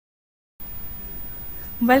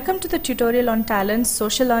Welcome to the tutorial on Talearnt's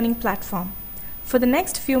social learning platform. For the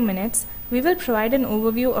next few minutes, we will provide an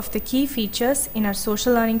overview of the key features in our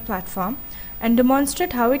social learning platform and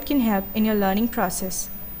demonstrate how it can help in your learning process.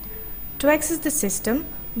 To access the system,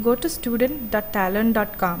 go to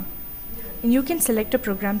student.talearnt.com and you can select a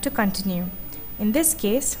program to continue. In this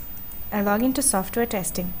case, I log into software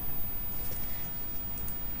testing.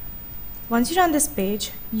 Once you're on this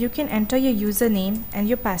page, you can enter your username and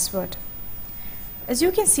your password. As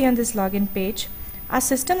you can see on this login page, our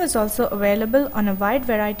system is also available on a wide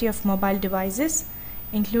variety of mobile devices,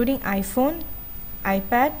 including iPhone,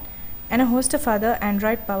 iPad, and a host of other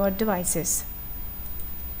Android-powered devices.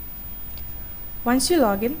 Once you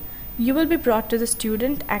log in, you will be brought to the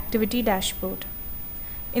Student Activity Dashboard.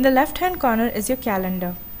 In the left-hand corner is your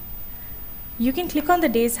calendar. You can click on the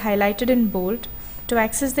days highlighted in bold to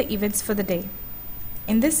access the events for the day.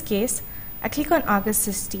 In this case, I click on August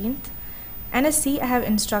 16th, and I see I have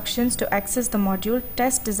instructions to access the module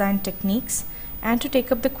Test Design Techniques and to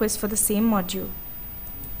take up the quiz for the same module.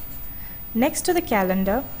 Next to the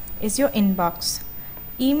calendar is your inbox.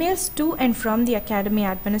 Emails to and from the Academy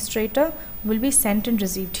administrator will be sent and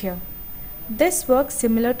received here. This works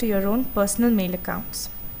similar to your own personal mail accounts.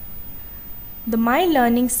 The My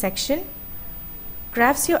Learning section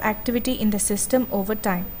graphs your activity in the system over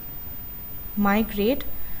time. My Grade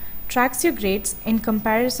tracks your grades in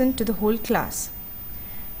comparison to the whole class.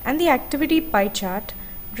 And the Activity Pie Chart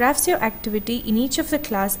graphs your activity in each of the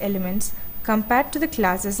class elements compared to the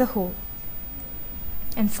class as a whole.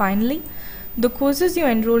 And finally, the courses you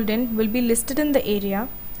enrolled in will be listed in the area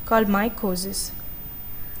called My Courses.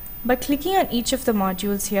 By clicking on each of the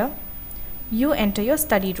modules here, you enter your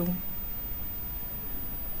study room.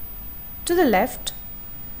 To the left,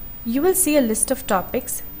 you will see a list of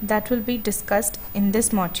topics that will be discussed in this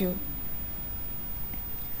module.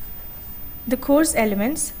 The course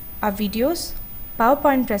elements are videos,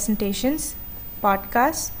 PowerPoint presentations,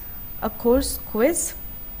 podcasts, a course quiz,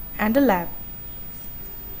 and a lab.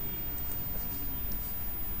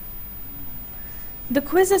 The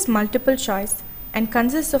quiz is multiple choice and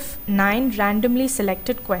consists of 9 randomly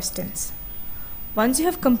selected questions. Once you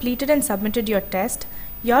have completed and submitted your test,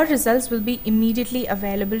 your results will be immediately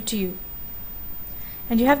available to you.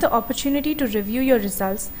 And you have the opportunity to review your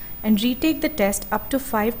results and retake the test up to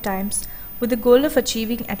 5 times with the goal of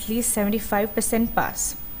achieving at least 75%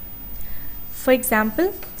 pass. For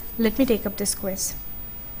example, let me take up this quiz.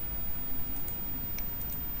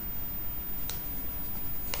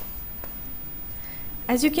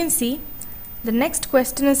 As you can see, the next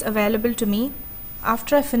question is available to me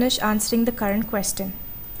after I finish answering the current question.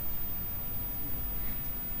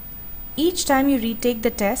 Each time you retake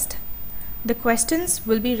the test, the questions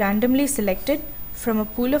will be randomly selected from a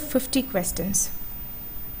pool of 50 questions.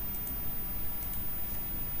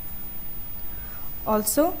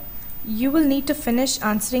 Also, you will need to finish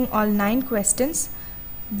answering all 9 questions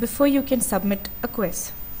before you can submit a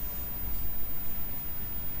quiz.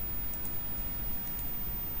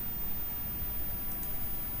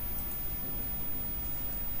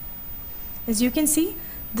 As you can see,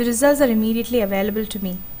 the results are immediately available to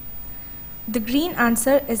me. The green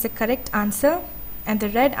answer is the correct answer and the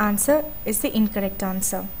red answer is the incorrect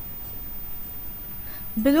answer.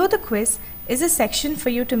 Below the quiz is a section for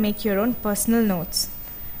you to make your own personal notes,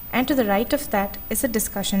 and to the right of that is a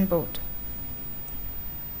discussion board.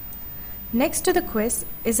 Next to the quiz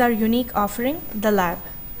is our unique offering, the lab.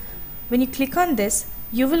 When you click on this,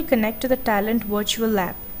 you will connect to the Talearnt virtual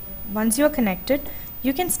lab. Once you are connected,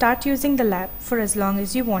 you can start using the lab for as long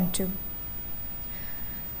as you want to.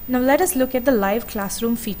 Now let us look at the live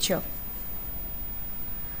classroom feature.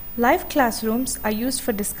 Live classrooms are used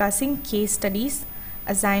for discussing case studies,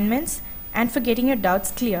 assignments, and for getting your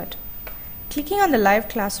doubts cleared. Clicking on the live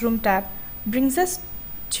classroom tab brings us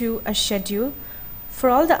to a schedule for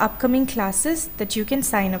all the upcoming classes that you can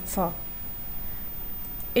sign up for.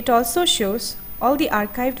 It also shows all the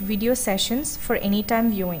archived video sessions for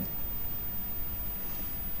anytime viewing.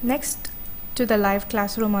 Next to the live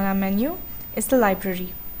classroom on our menu is the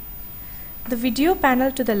library. The video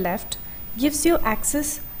panel to the left gives you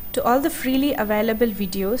access to all the freely available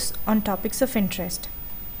videos on topics of interest.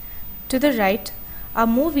 To the right are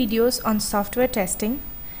more videos on software testing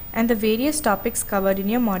and the various topics covered in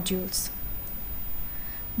your modules.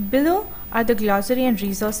 Below are the glossary and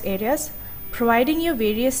resource areas, providing you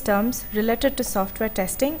various terms related to software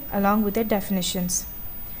testing along with their definitions.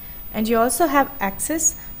 And you also have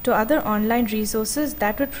access to other online resources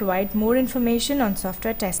that would provide more information on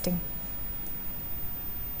software testing.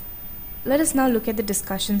 Let us now look at the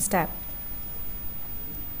Discussions tab.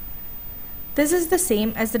 This is the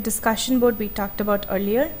same as the discussion board we talked about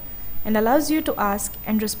earlier and allows you to ask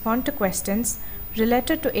and respond to questions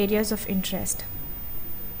related to areas of interest.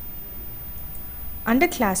 Under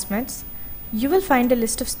Classmates, you will find a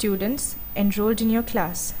list of students enrolled in your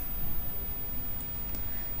class.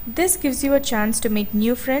 This gives you a chance to make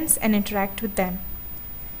new friends and interact with them.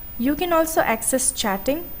 You can also access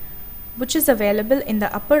chatting, which is available in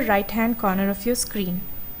the upper right-hand corner of your screen.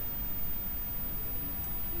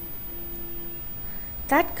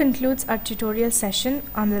 That concludes our tutorial session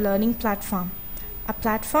on the learning platform. A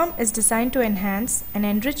platform is designed to enhance and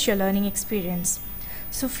enrich your learning experience.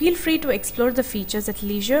 So feel free to explore the features at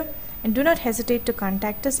leisure and do not hesitate to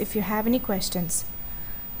contact us if you have any questions.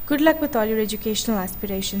 Good luck with all your educational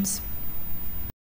aspirations.